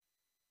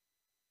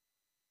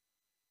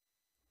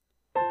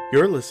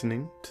You're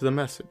listening to The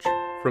Message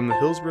from the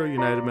Hillsboro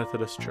United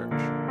Methodist Church,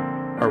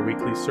 our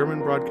weekly sermon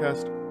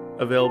broadcast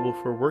available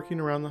for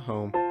working around the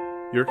home,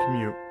 your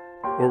commute,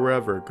 or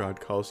wherever God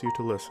calls you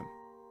to listen.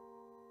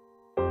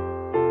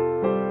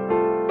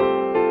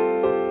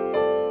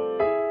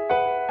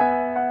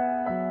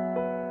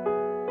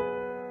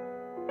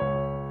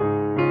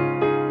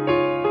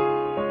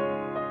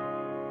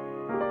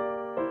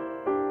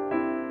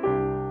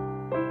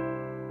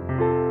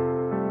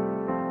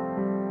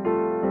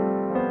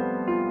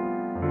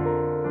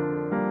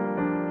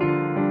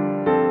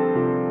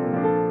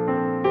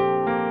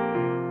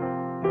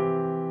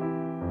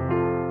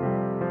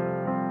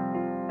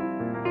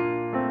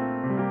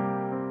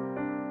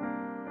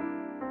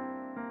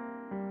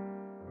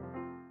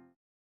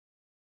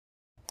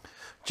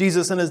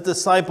 Jesus and his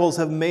disciples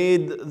have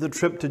made the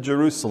trip to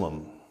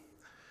Jerusalem.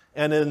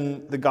 And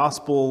in the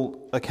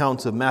gospel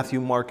accounts of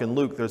Matthew, Mark, and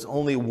Luke, there's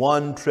only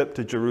one trip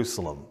to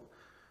Jerusalem.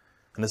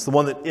 And it's the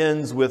one that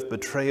ends with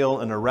betrayal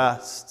and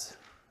arrest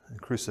and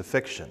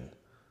crucifixion.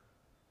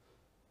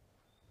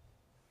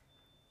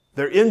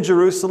 They're in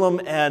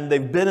Jerusalem and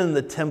they've been in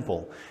the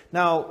temple.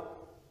 Now,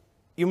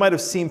 you might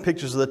have seen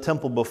pictures of the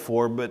temple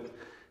before, but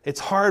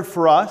it's hard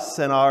for us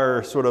in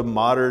our sort of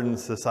modern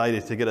society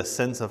to get a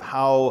sense of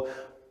how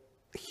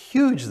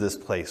huge this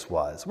place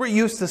was. We're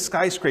used to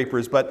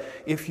skyscrapers, but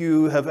if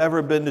you have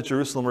ever been to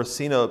Jerusalem or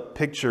seen a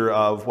picture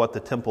of what the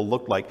temple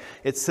looked like,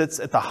 it sits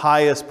at the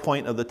highest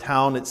point of the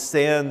town. It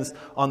stands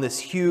on this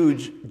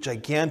huge,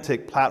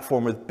 gigantic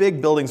platform with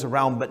big buildings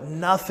around, but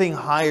nothing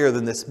higher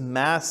than this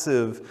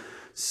massive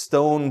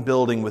stone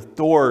building with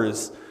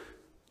doors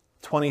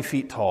 20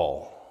 feet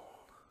tall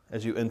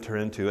as you enter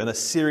into, and a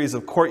series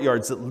of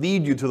courtyards that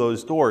lead you to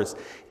those doors.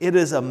 It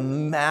is a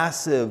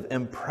massive,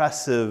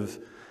 impressive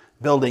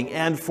building.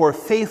 And for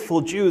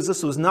faithful Jews,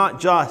 this was not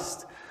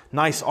just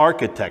nice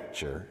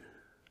architecture.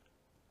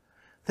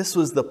 This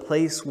was the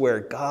place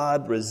where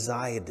God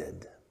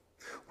resided,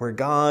 where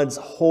God's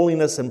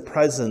holiness and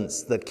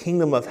presence, the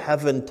kingdom of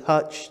heaven,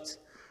 touched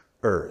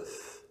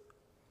earth.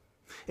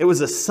 It was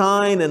a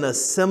sign and a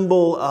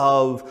symbol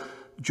of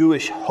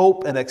Jewish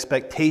hope and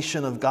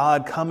expectation of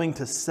God coming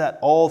to set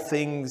all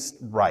things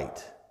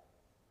right.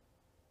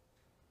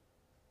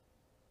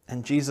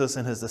 And Jesus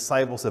and his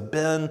disciples have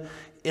been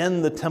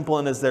in the temple,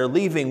 and as they're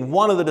leaving,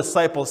 one of the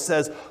disciples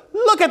says,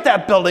 "Look at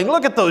that building,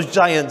 look at those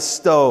giant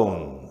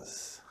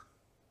stones."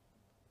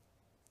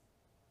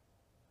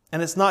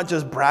 And it's not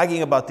just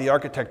bragging about the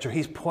architecture,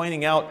 he's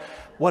pointing out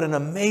what an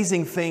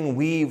amazing thing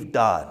we've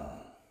done.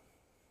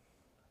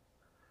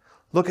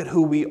 Look at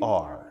who we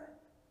are,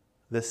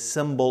 this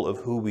symbol of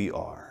who we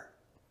are.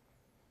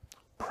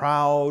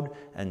 Proud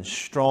and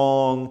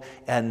strong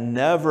and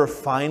never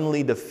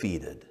finally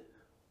defeated.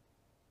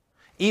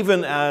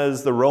 Even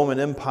as the Roman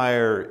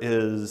Empire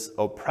is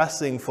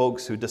oppressing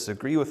folks who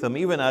disagree with them,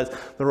 even as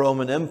the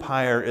Roman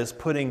Empire is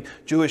putting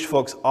Jewish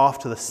folks off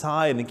to the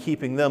side and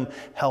keeping them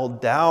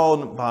held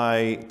down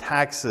by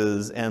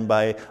taxes and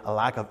by a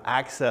lack of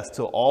access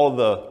to all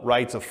the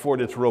rights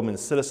afforded to Roman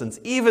citizens,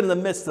 even in the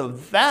midst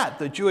of that,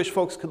 the Jewish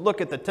folks could look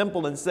at the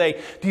temple and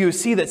say, "Do you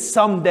see that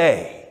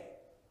someday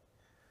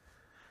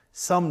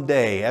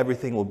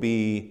everything will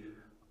be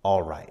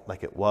all right,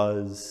 like it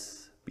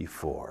was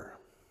before?"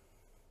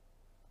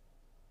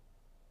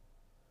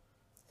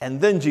 And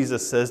then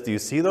Jesus says, "Do you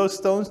see those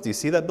stones? Do you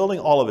see that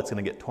building? All of it's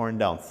going to get torn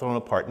down, thrown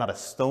apart. Not a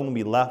stone will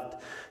be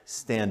left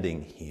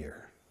standing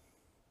here."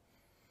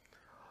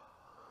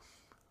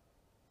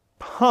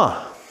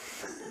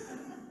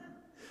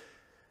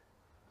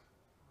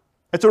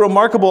 It's a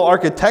remarkable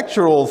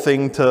architectural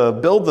thing to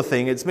build the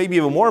thing. It's maybe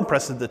even more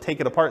impressive to take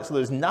it apart so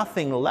there's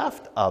nothing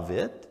left of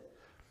it.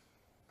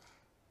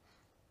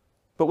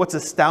 But what's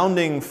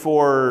astounding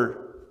for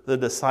the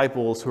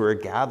disciples who are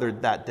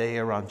gathered that day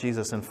around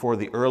Jesus and for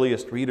the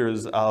earliest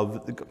readers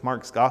of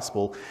Mark's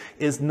gospel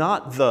is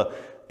not the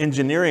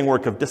engineering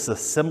work of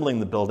disassembling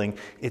the building,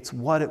 it's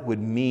what it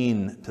would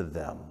mean to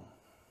them.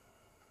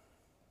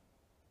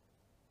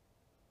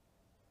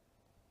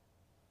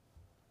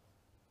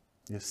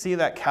 You see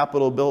that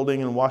Capitol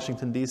building in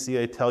Washington, D.C.,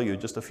 I tell you,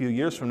 just a few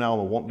years from now,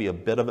 there won't be a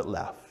bit of it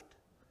left.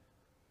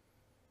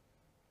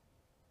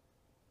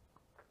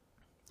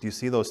 Do you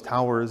see those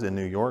towers in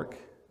New York?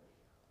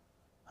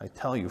 I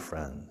tell you,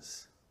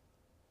 friends,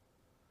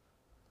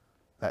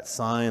 that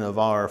sign of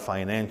our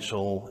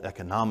financial,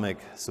 economic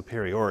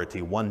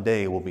superiority one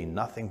day will be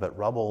nothing but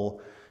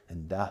rubble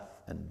and death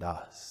and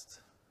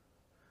dust.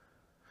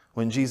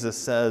 When Jesus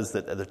says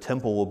that the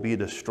temple will be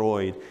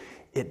destroyed,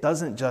 it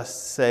doesn't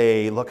just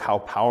say, look how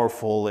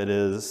powerful it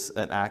is,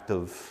 an act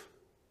of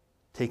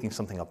taking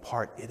something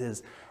apart. It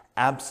is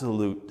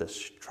absolute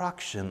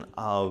destruction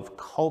of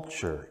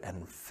culture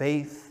and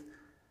faith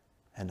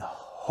and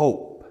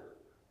hope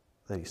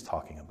that he's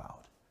talking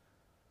about.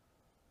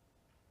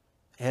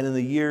 And in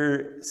the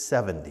year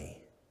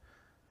 70,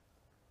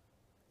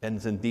 and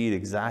it's indeed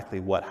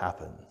exactly what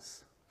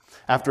happens.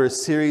 After a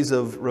series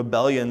of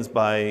rebellions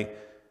by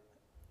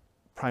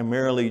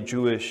primarily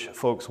Jewish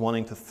folks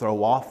wanting to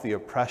throw off the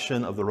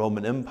oppression of the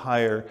Roman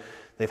Empire,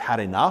 they've had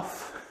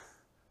enough.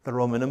 The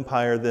Roman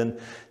Empire then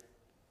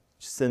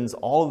sends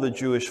all of the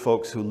Jewish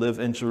folks who live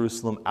in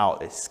Jerusalem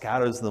out. It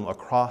scatters them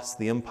across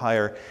the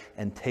empire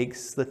and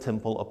takes the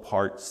temple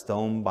apart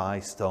stone by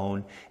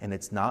stone, and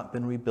it's not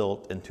been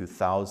rebuilt in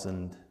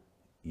 2,000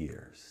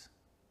 years.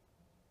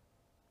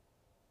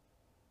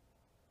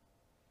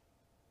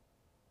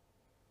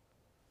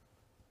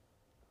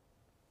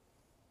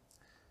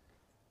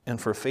 And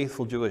for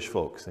faithful Jewish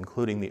folks,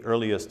 including the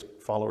earliest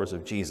followers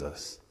of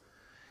Jesus,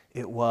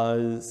 it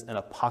was an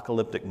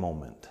apocalyptic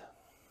moment.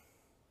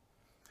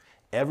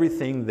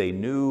 Everything they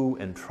knew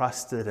and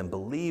trusted and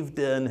believed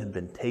in had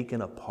been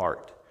taken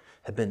apart,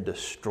 had been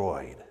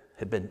destroyed,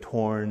 had been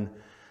torn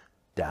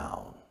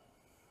down.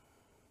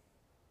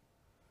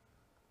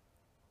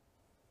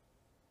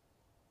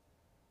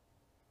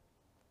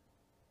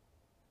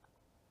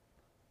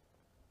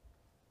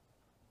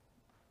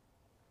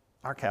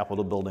 Our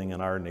Capitol building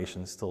in our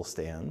nation still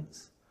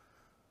stands,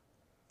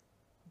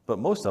 but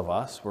most of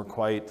us were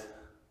quite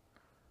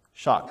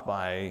shocked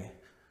by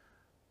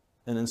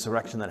an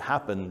insurrection that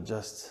happened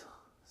just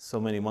so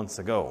many months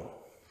ago,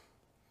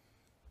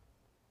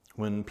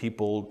 when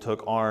people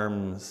took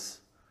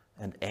arms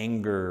and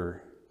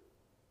anger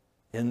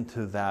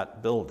into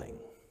that building.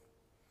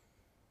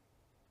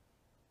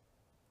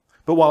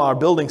 But while our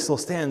building still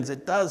stands,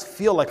 it does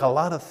feel like a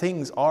lot of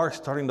things are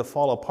starting to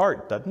fall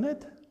apart, doesn't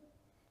it?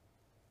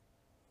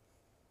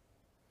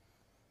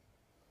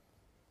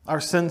 Our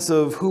sense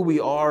of who we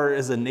are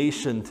as a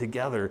nation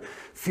together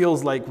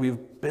feels like we've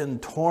been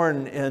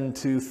torn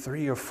into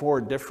 3 or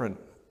 4 different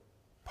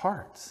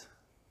parts.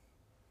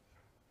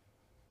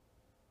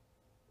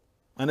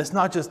 And it's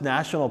not just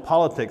national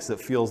politics that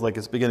feels like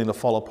it's beginning to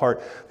fall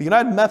apart. The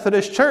United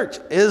Methodist Church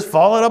is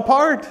falling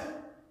apart.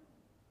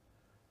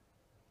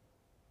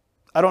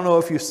 I don't know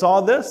if you saw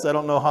this. I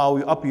don't know how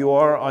up you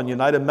are on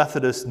United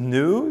Methodist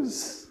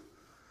news.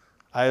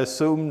 I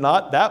assume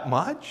not that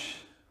much,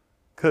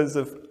 because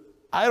if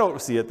I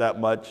don't see it that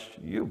much,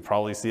 you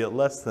probably see it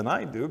less than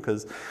I do,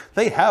 because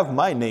they have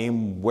my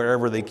name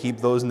wherever they keep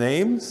those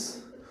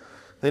names.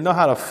 They know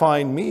how to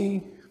find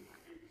me.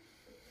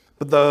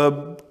 But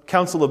the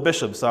Council of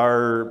Bishops,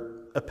 our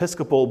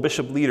Episcopal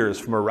bishop leaders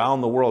from around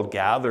the world,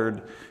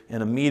 gathered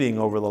in a meeting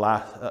over the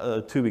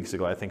last 2 weeks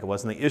ago, I think it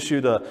was, and they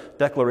issued a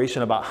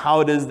declaration about how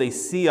it is they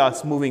see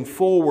us moving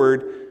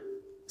forward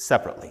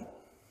separately.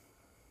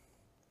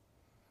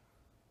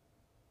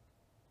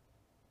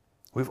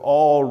 We've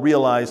all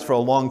realized for a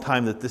long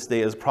time that this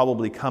day is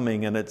probably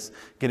coming, and it's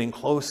getting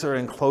closer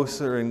and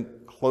closer and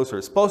closer.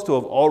 It's supposed to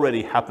have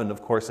already happened,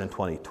 of course, in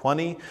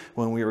 2020,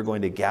 when we were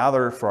going to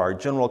gather for our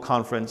general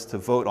conference to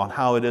vote on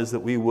how it is that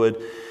we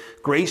would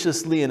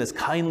graciously and as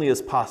kindly as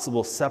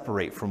possible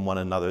separate from one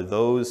another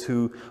those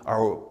who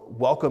are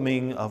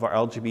welcoming of our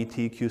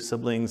LGBTQ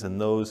siblings and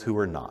those who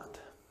are not.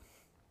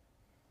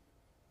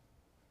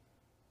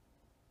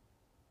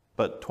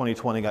 But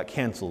 2020 got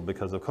canceled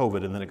because of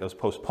COVID, and then it was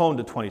postponed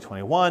to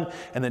 2021,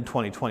 and then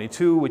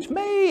 2022, which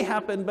may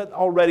happen, but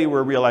already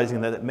we're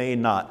realizing that it may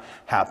not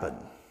happen.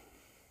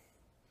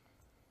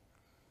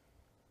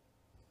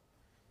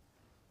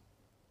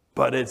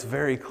 But it's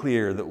very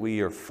clear that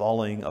we are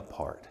falling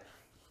apart.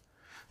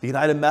 The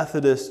United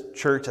Methodist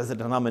Church as a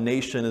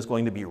denomination is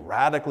going to be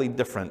radically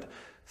different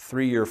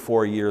 3 or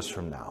 4 years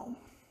from now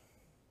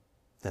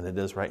than it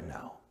is right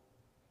now.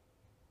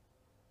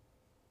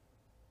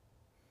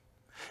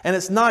 And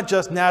it's not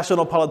just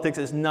national politics,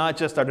 it's not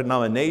just our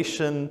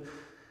denomination.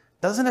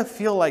 Doesn't it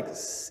feel like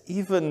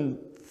even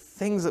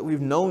things that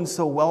we've known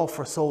so well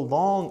for so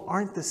long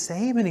aren't the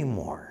same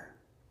anymore?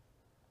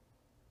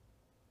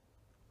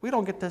 We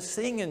don't get to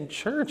sing in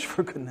church,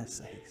 for goodness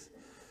sakes.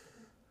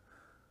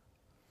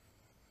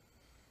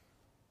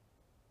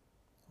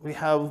 We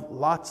have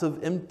lots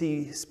of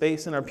empty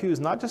space in our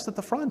pews, not just at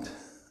the front,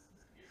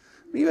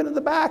 but even in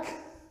the back.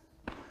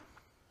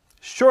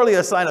 Surely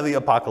a sign of the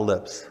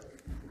apocalypse.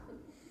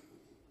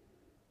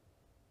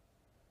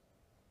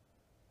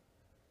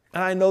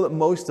 And I know that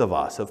most of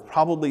us have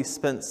probably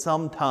spent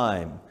some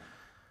time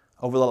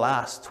over the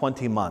last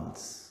 20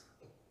 months,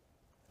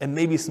 and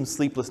maybe some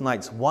sleepless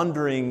nights,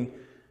 wondering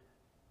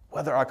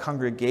whether our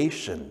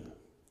congregation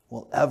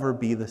will ever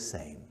be the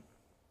same.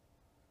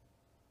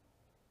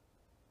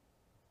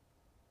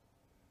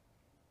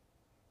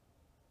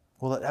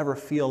 Will it ever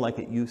feel like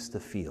it used to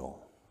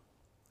feel?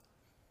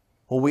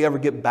 Will we ever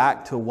get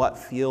back to what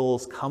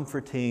feels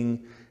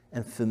comforting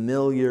and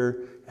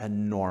familiar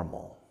and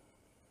normal?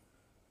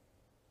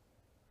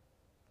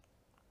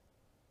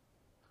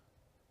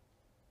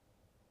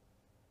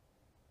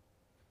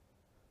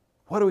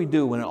 What do we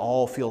do when it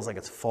all feels like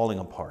it's falling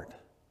apart?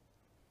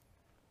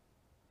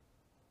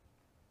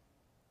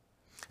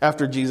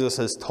 After Jesus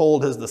has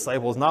told his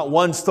disciples, not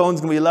one stone's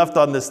going to be left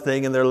on this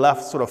thing, and they're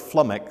left sort of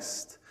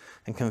flummoxed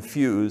and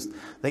confused,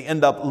 they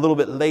end up a little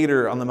bit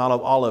later on the Mount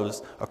of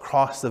Olives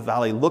across the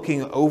valley,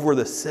 looking over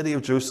the city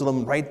of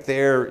Jerusalem. Right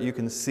there, you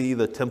can see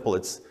the temple.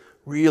 It's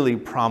really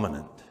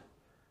prominent.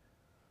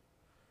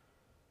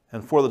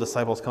 And four of the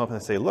disciples come up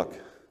and say, look,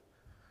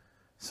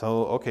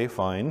 so, okay,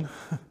 fine.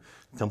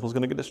 The temple's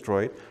going to get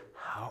destroyed.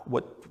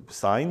 What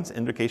signs,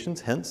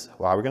 indications, hints?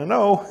 Well, how are we going to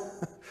know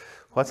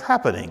what's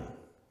happening?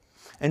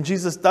 And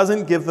Jesus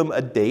doesn't give them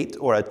a date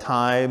or a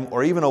time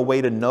or even a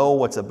way to know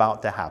what's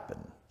about to happen.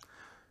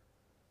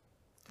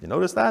 You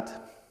notice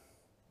that?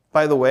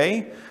 By the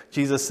way,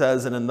 Jesus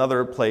says in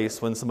another place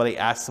when somebody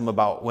asks him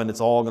about when it's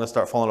all going to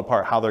start falling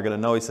apart, how they're going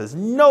to know, he says,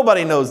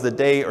 nobody knows the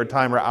day or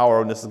time or hour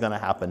when this is going to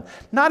happen.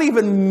 Not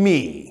even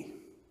me.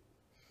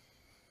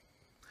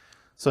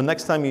 So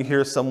next time you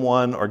hear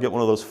someone or get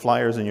one of those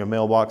flyers in your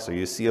mailbox or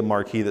you see a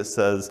marquee that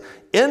says,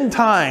 end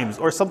times,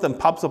 or something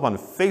pops up on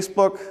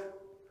Facebook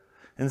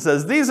and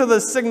says, these are the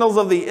signals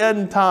of the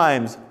end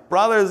times.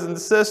 Brothers and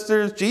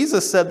sisters,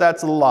 Jesus said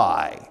that's a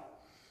lie.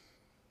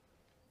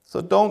 So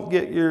don't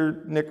get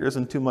your knickers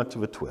in too much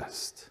of a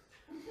twist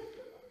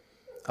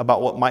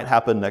about what might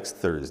happen next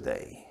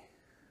Thursday.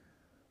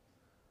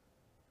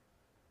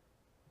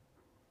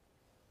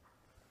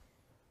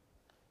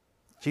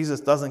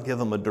 Jesus doesn't give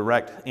them a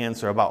direct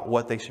answer about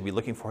what they should be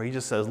looking for. He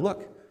just says,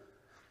 look,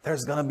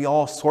 there's going to be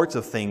all sorts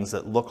of things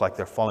that look like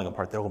they're falling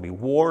apart. There will be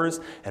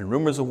wars and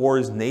rumors of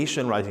wars,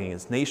 nation rising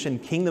against nation,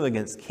 kingdom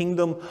against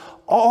kingdom.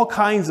 All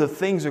kinds of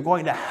things are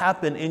going to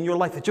happen in your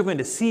life that you're going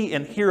to see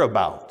and hear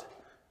about.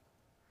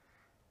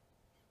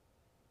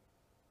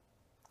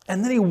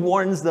 And then he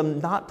warns them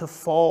not to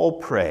fall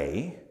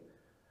prey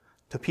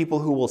to people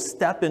who will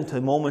step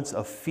into moments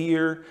of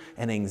fear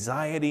and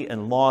anxiety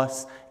and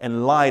loss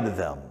and lie to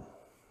them.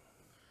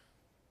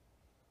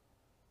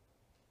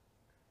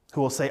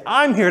 Who will say,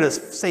 I'm here to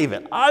save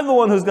it. I'm the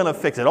one who's going to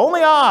fix it.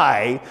 Only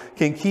I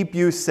can keep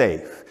you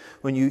safe.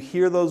 When you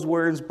hear those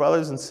words,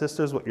 brothers and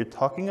sisters, what you're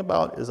talking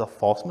about is a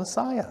false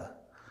Messiah.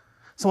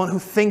 Someone who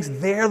thinks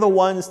they're the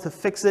ones to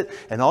fix it,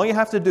 and all you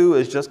have to do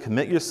is just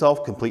commit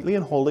yourself completely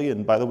and wholly,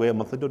 and by the way, a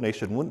monthly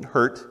donation wouldn't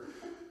hurt,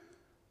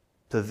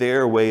 to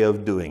their way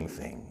of doing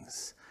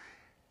things.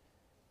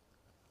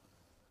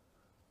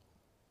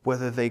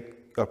 Whether they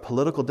are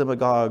political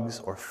demagogues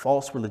or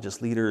false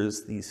religious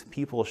leaders, these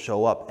people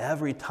show up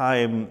every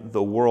time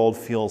the world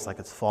feels like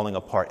it's falling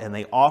apart, and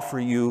they offer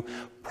you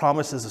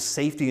promises of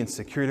safety and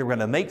security. We're going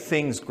to make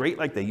things great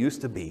like they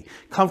used to be,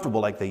 comfortable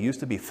like they used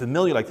to be,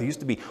 familiar like they used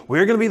to be.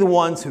 We're going to be the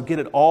ones who get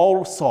it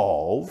all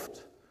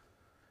solved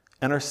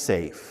and are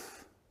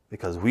safe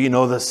because we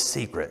know the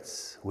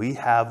secrets. We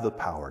have the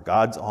power.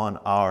 God's on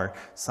our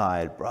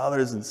side.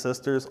 Brothers and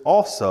sisters,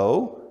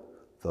 also,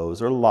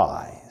 those are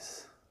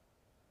lies.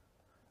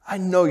 I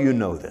know you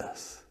know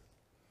this.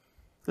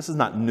 This is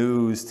not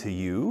news to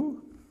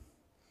you.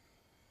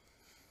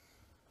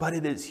 But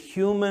it is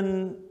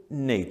human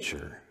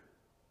nature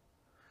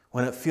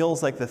when it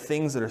feels like the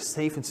things that are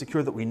safe and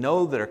secure, that we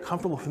know, that are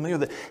comfortable, familiar,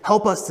 that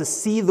help us to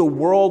see the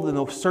world in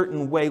a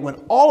certain way, when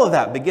all of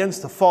that begins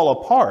to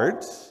fall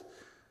apart,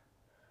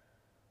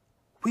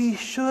 we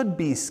should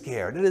be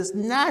scared. It is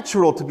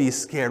natural to be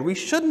scared. We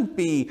shouldn't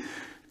be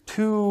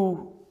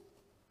too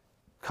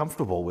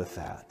comfortable with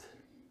that,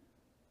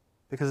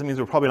 because it means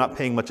we're probably not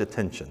paying much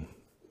attention.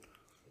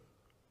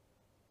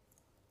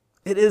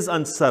 It is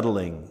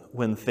unsettling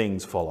when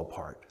things fall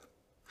apart.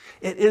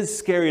 It is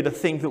scary to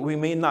think that we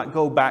may not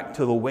go back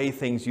to the way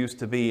things used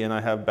to be, and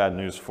I have bad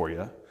news for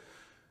you.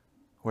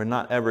 We're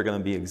not ever going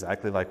to be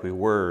exactly like we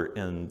were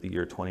in the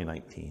year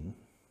 2019.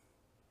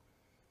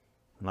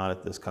 Not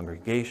at this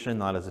congregation,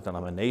 not as a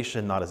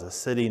denomination, not as a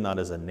city, not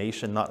as a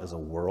nation, not as a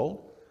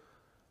world.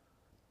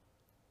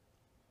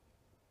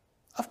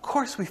 Of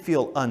course we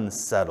feel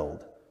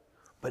unsettled.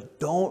 But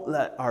don't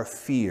let our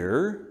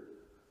fear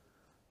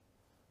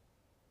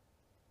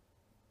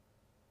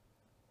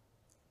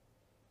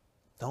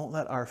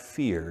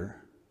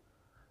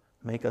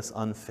make us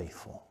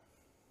unfaithful.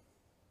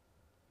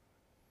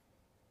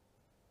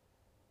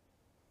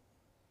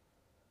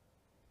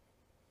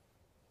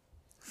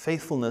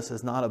 Faithfulness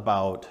is not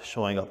about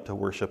showing up to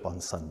worship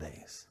on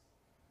Sundays.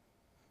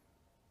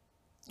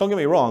 Don't get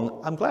me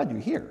wrong, I'm glad you're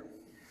here.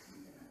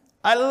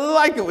 I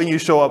like it when you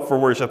show up for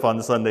worship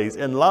on Sundays,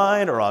 in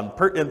line or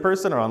in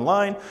person or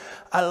online.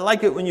 I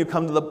like it when you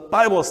come to the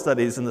Bible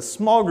studies and the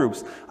small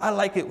groups. I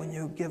like it when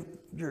you give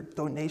your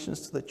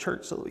donations to the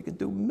church so that we can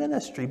do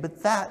ministry.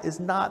 But that is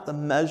not the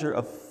measure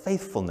of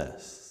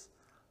faithfulness,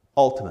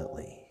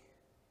 ultimately.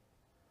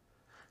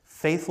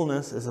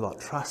 Faithfulness is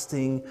about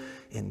trusting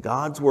in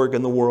God's work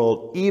in the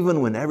world, even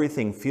when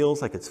everything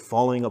feels like it's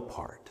falling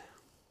apart.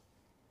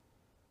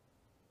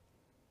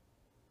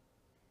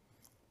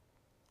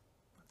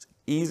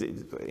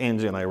 Easy.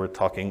 Angie and I were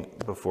talking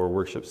before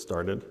worship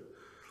started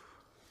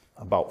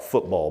about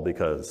football,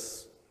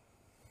 because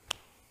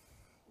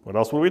what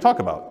else would we talk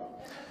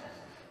about?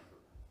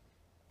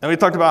 And we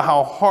talked about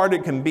how hard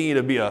it can be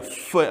to be a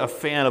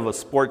fan of a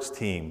sports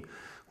team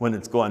when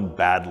it's going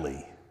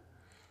badly.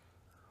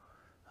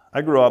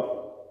 I grew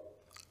up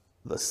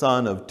the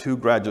son of 2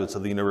 graduates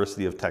of the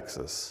University of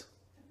Texas.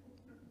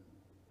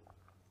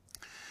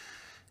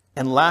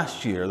 And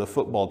last year, the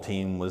football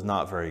team was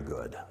not very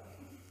good.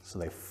 So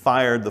they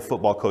fired the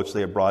football coach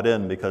they had brought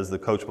in because the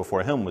coach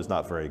before him was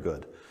not very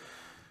good.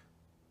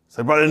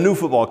 So they brought in a new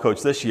football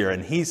coach this year,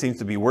 and he seems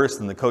to be worse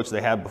than the coach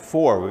they had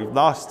before. We've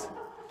lost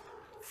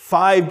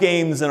 5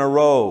 games in a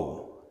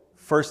row.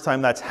 First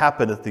time that's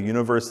happened at the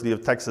University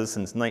of Texas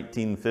since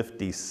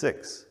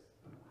 1956.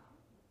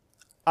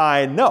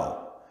 I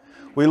know.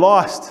 We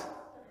lost.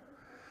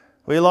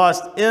 We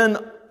lost in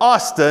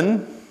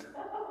Austin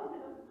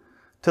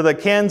to the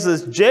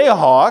Kansas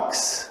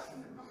Jayhawks,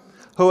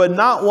 who had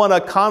not won a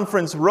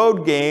conference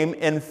road game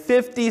in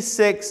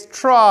 56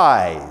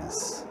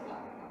 tries.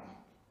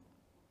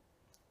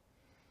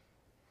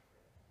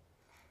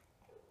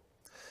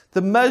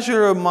 The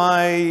measure of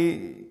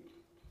my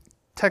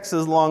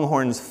Texas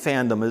Longhorns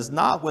fandom is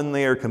not when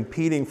they are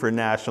competing for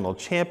national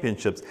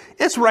championships.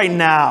 It's right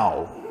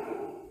now,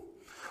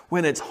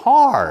 when it's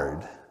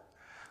hard,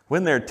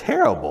 when they're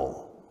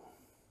terrible.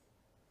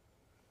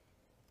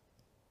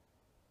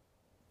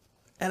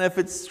 And if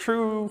it's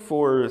true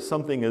for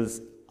something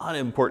as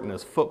unimportant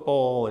as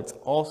football, it's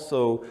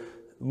also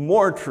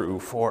more true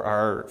for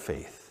our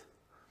faith.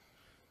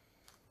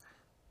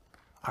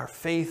 Our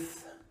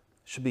faith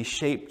should be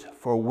shaped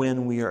for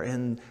when we are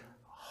in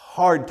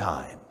hard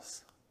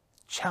times,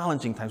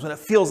 challenging times, when it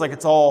feels like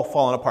it's all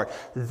falling apart.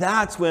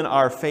 That's when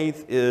our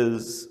faith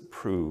is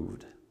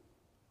proved.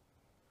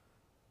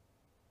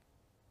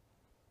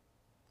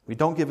 We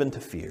don't give in to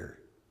fear.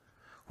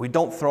 We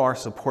don't throw our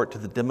support to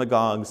the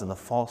demagogues and the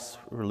false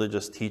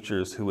religious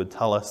teachers who would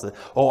tell us that,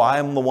 oh, I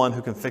am the one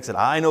who can fix it.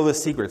 I know the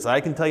secrets. I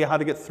can tell you how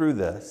to get through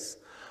this.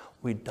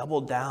 We double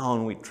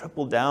down, we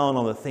triple down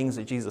on the things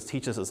that Jesus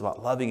teaches us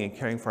about loving and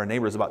caring for our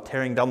neighbors, about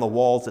tearing down the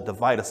walls that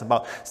divide us,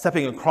 about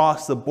stepping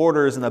across the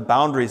borders and the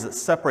boundaries that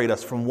separate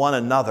us from one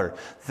another.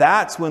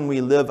 That's when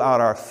we live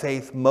out our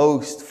faith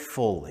most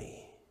fully.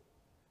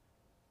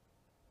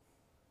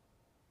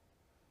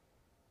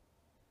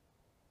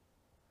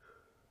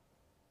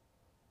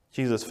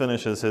 Jesus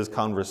finishes his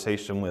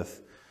conversation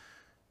with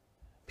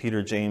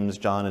Peter, James,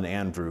 John, and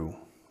Andrew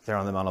there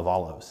on the Mount of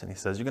Olives. And he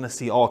says, you're going to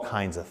see all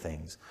kinds of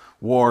things.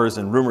 Wars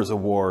and rumors of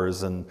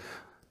wars and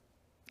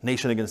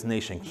nation against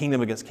nation,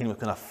 kingdom against kingdom.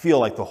 It's going to feel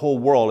like the whole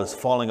world is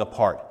falling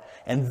apart.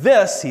 And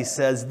this, he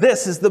says,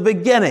 this is the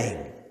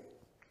beginning.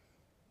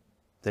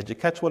 Did you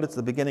catch what it's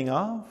the beginning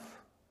of?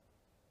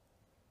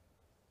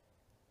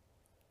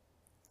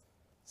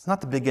 It's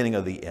not the beginning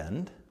of the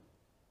end.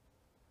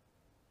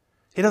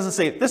 He doesn't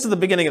say, this is the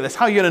beginning of this.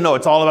 How are you going to know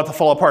it's all about to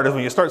fall apart? Is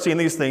when you start seeing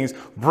these things,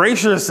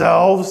 brace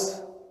yourselves.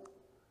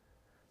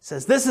 He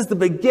says, this is the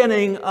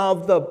beginning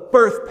of the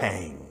birth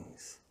pangs.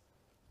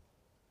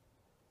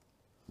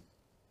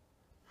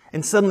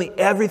 And suddenly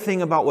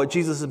everything about what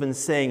Jesus has been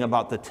saying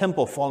about the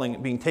temple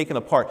falling, being taken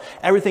apart,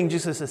 everything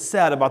Jesus has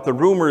said about the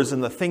rumors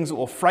and the things that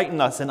will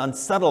frighten us and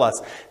unsettle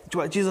us,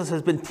 what Jesus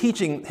has been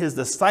teaching his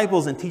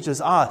disciples and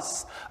teaches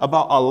us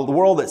about a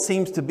world that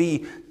seems to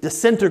be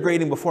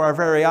disintegrating before our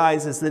very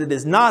eyes, is that it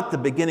is not the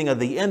beginning of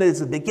the end, it is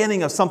the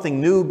beginning of something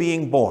new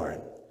being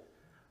born.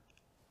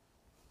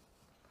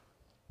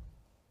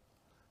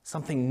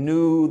 Something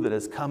new that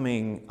is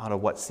coming out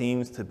of what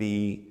seems to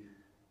be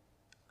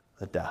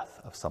the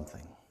death of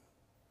something.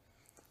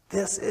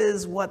 This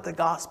is what the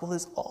gospel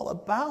is all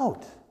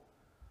about.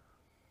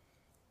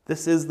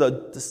 This is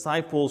the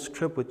disciples'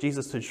 trip with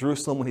Jesus to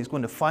Jerusalem when he's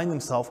going to find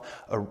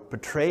himself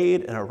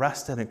betrayed and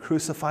arrested and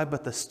crucified.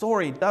 But the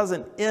story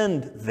doesn't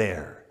end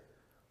there.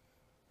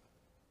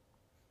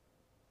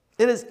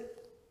 It is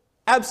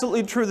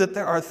absolutely true that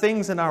there are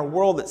things in our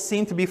world that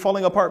seem to be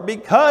falling apart,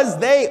 because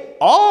they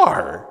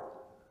are.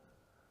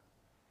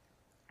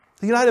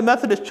 The United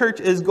Methodist Church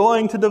is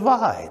going to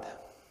divide.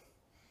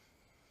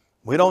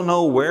 We don't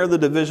know where the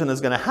division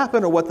is going to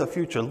happen or what the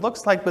future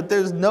looks like, but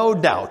there's no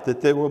doubt that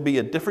there will be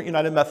a different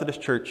United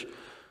Methodist Church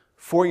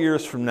 4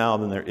 years from now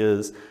than there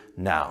is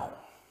now.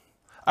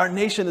 Our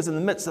nation is in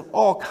the midst of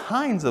all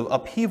kinds of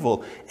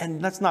upheaval,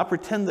 and let's not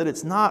pretend that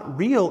it's not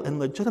real and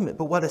legitimate.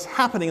 But what is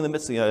happening in the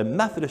midst of the United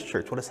Methodist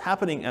Church, what is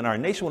happening in our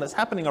nation, what is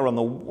happening around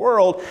the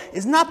world,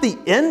 is not the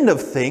end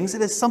of things.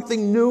 It is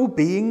something new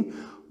being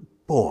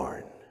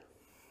born.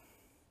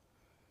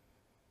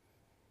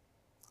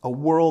 A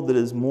world that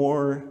is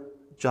more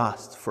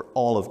just for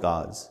all of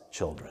God's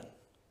children.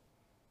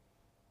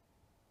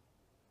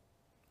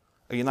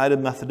 A United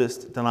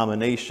Methodist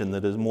denomination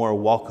that is more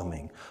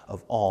welcoming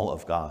of all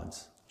of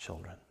God's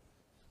children.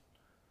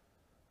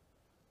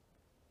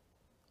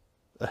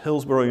 A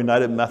Hillsboro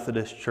United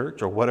Methodist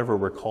Church, or whatever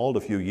we're called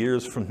a few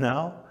years from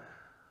now,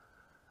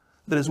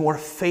 that is more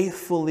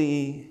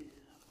faithfully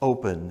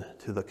open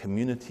to the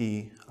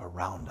community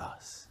around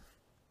us.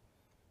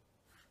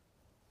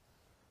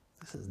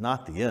 This is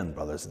not the end,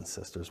 brothers and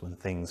sisters, when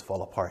things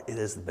fall apart. It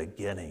is the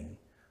beginning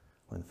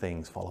when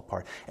things fall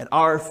apart. And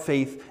our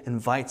faith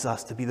invites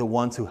us to be the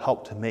ones who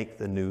help to make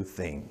the new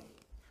thing,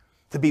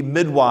 to be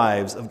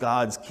midwives of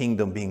God's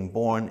kingdom being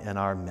born in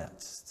our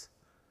midst.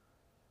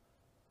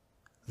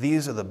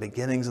 These are the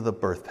beginnings of the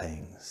birth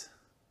pangs,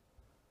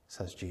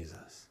 says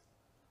Jesus.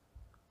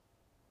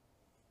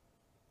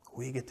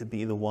 We get to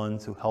be the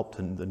ones who help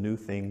the new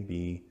thing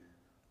be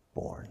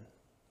born.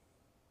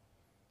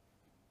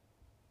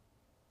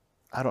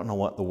 I don't know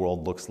what the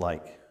world looks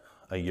like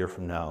a year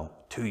from now,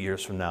 2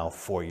 years from now,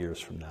 4 years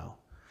from now.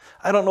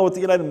 I don't know what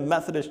the United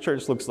Methodist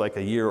Church looks like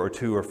a year or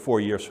 2 or 4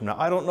 years from now.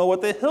 I don't know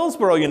what the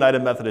Hillsboro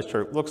United Methodist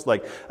Church looks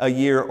like a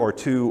year or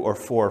 2 or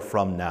 4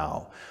 from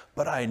now.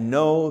 But I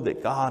know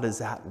that God is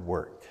at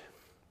work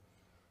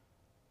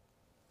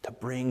to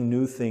bring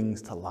new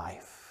things to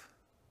life.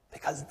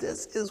 Because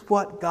this is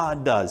what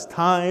God does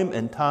time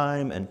and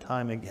time and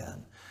time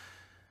again.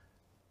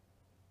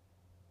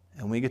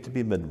 And we get to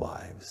be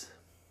midwives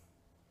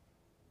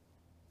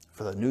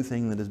for the new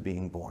thing that is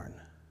being born.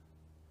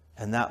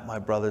 And that, my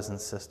brothers and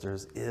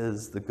sisters,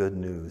 is the good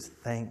news.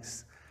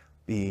 Thanks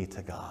be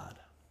to God.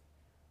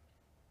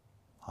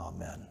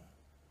 Amen.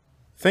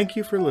 Thank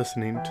you for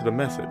listening to the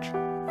message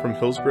from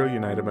Hillsboro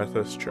United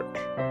Methodist Church.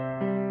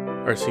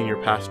 Our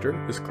senior pastor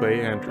is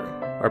Clay Andrew.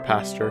 Our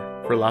pastor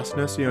for Las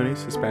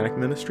Naciones Hispanic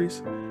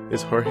Ministries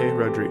is Jorge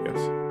Rodriguez.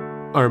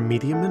 Our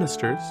media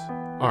ministers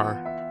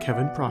are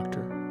Kevin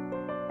Proctor,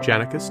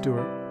 Janica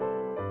Stewart,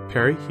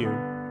 Perry Heun,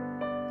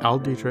 Al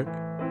Dietrich,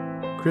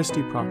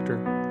 Christy Proctor,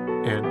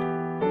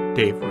 and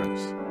Dave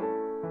Rose.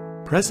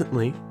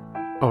 Presently,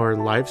 our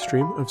live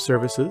stream of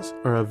services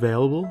are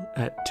available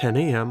at 10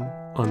 a.m.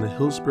 on the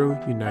Hillsboro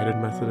United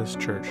Methodist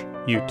Church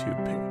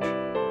YouTube page.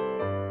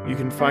 You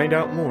can find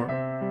out more,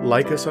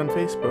 like us on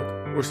Facebook,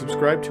 or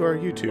subscribe to our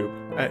YouTube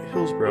at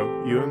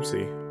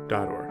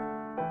hillsboroumc.org.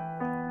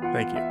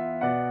 Thank you.